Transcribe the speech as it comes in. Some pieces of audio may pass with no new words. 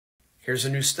Here's a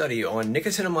new study on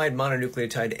nicotinamide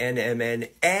mononucleotide NMN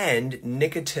and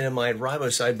nicotinamide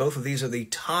riboside. Both of these are the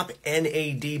top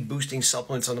NAD boosting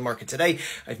supplements on the market today.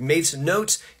 I've made some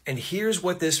notes, and here's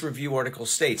what this review article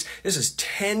states. This is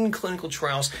 10 clinical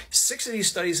trials. 6 of these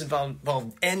studies involved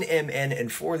NMN,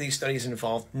 and 4 of these studies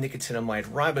involved nicotinamide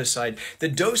riboside. The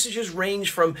dosages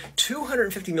range from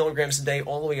 250 milligrams a day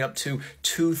all the way up to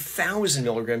 2,000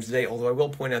 milligrams a day, although I will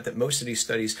point out that most of these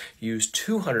studies use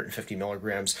 250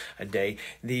 milligrams a day.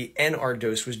 The NR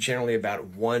dose was generally about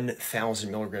 1,000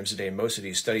 milligrams a day in most of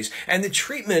these studies. And the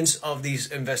treatments of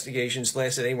these investigations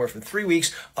lasted anywhere from 3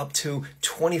 weeks up to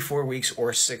 24 weeks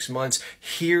or 6 months.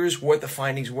 Here's what the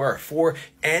findings were. For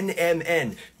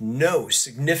NMN, no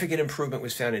significant improvement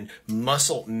was found in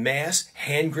muscle mass,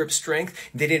 hand grip strength.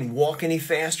 They didn't walk any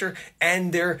faster,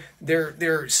 and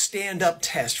their stand-up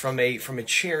test from a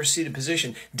chair-seated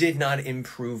position did not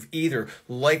improve either.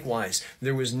 Likewise,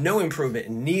 there was no improvement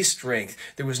in knee strength.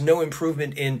 There was no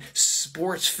improvement in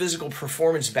sports physical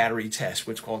performance battery test,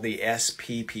 which is called the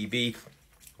SPPB.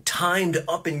 Timed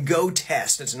up and go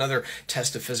test, that's another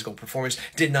test of physical performance,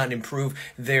 did not improve.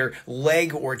 Their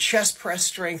leg or chest press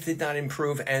strength did not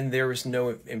improve, and there was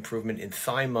no improvement in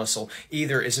thigh muscle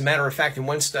either. As a matter of fact, in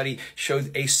one study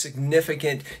showed a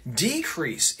significant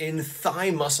decrease in thigh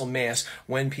muscle mass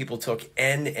when people took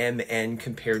NMN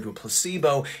compared to a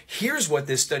placebo. Here's what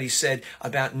this study said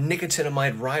about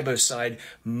nicotinamide riboside.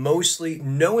 Mostly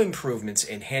no improvements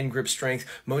in hand grip strength,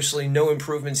 mostly no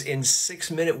improvements in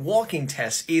 6-minute walking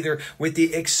tests either, with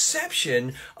the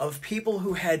exception of people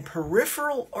who had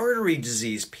peripheral artery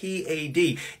disease,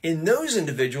 PAD. In those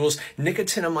individuals,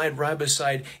 nicotinamide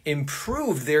riboside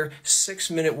improved their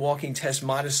 6-minute walking test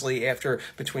modestly after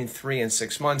between 3 and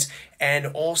 6 months. And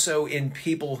also in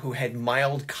people who had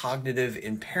mild cognitive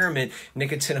impairment,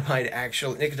 nicotinamide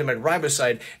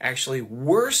riboside actually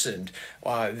worsened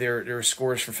their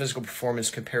scores for physical performance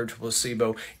compared to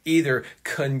placebo either.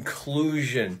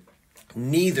 Conclusion: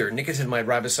 neither nicotinamide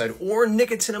riboside or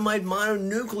nicotinamide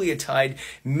mononucleotide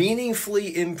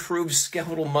meaningfully improves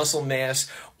skeletal muscle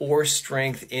mass or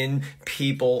strength in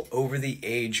people over the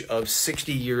age of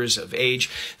 60 years of age.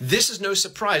 This is no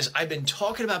surprise. I've been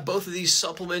talking about both of these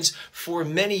supplements for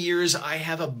many years. I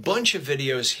have a bunch of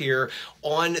videos here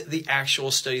on the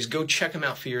actual studies. Go check them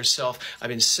out for yourself. I've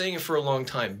been saying it for a long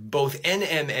time. Both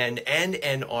NMN and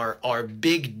NR are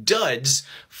big duds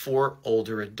for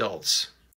older adults.